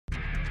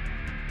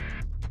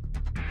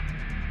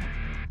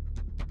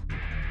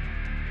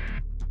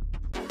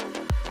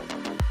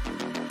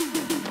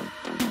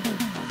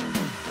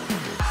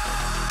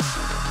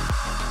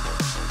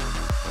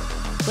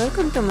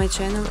Welcome to my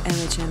channel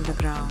MHN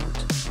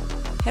Background.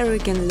 Here we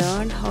can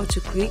learn how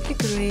to quickly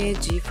create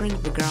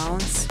different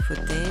backgrounds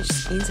footage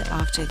in the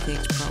After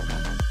Effects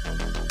program.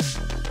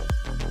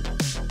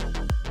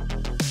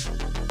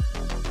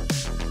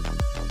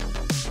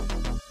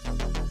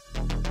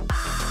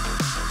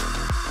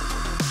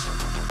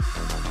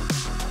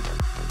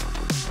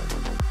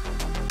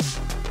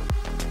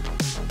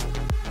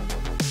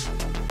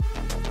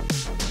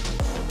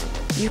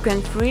 You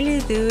can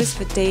freely use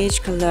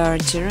footage color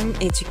during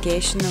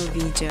educational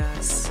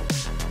videos.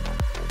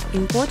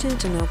 Important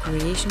to know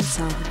creation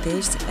some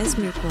footage as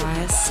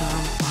requires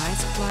some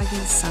Python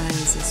plugins sign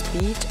the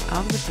speed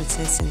of the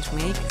process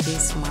and make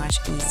this much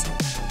easier.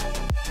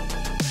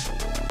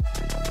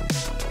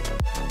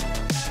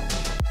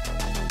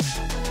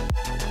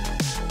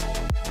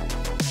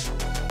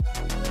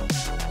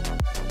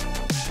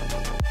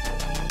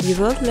 You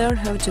will learn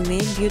how to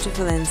make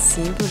beautiful and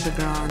simple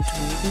background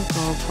with the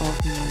help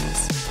of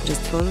MIRs,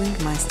 just following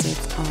my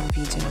steps on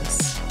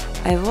videos.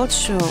 I will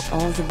show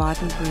all the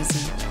buttons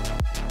present.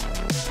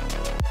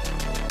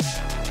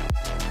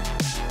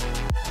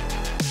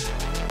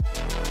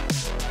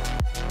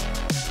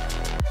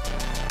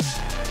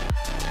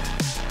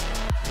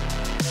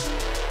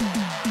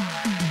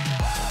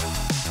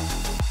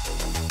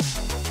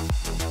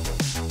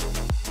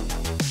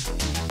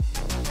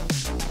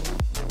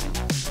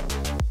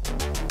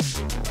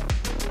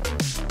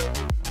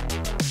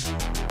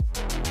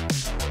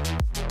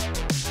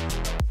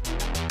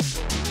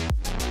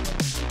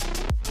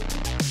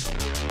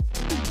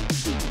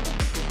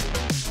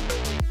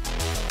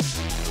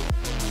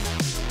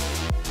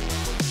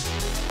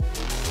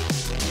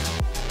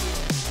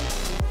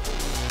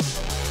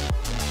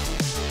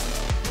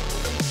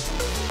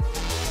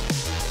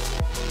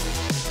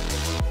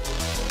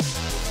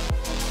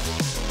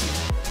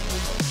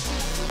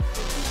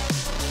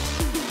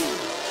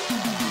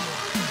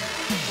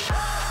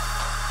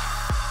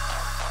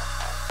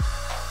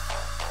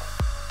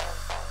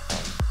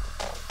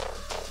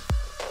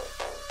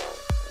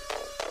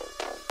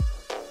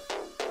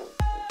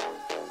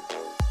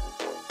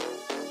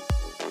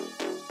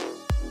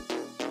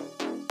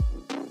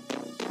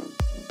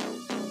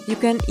 You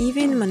can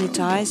even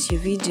monetize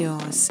your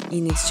videos.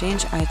 In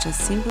exchange, I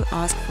just simply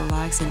ask for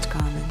likes and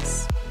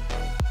comments.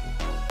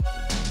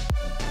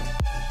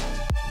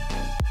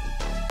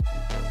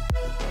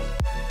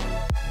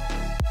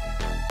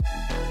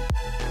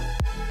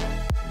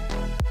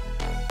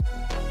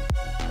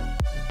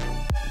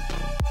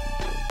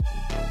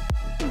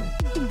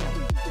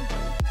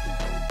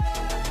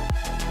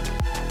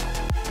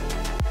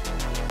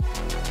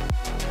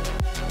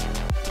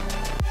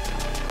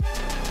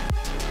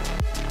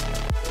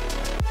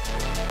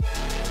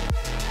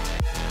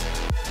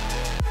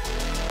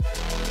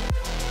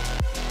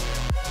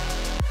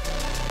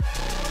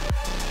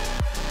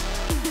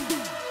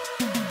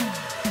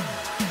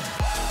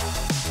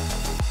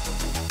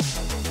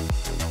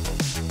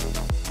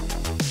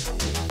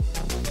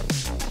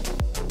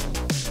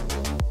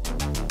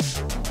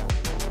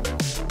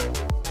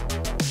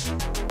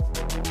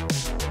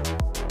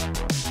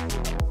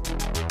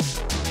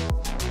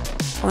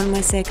 On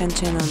my second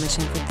channel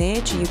Machine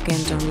Footage, you can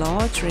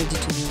download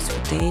ready-to-use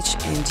footage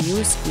and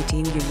use it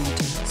in your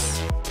videos.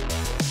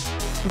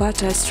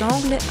 But I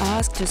strongly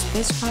ask to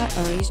specify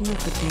original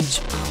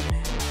footage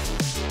only.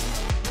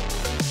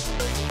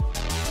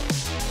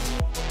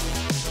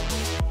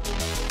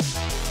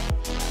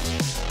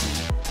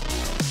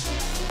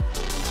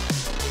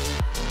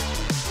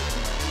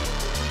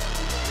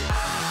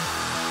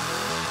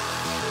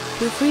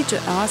 Feel free to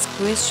ask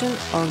questions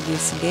or give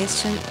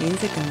suggestions in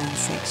the comment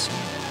section.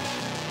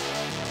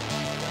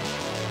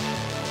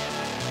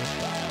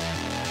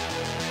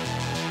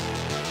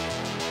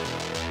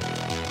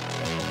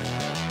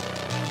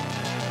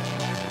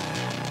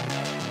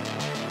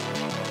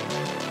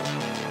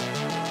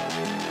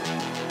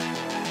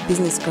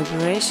 Business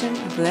cooperation,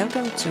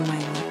 welcome to my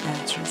new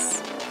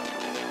address.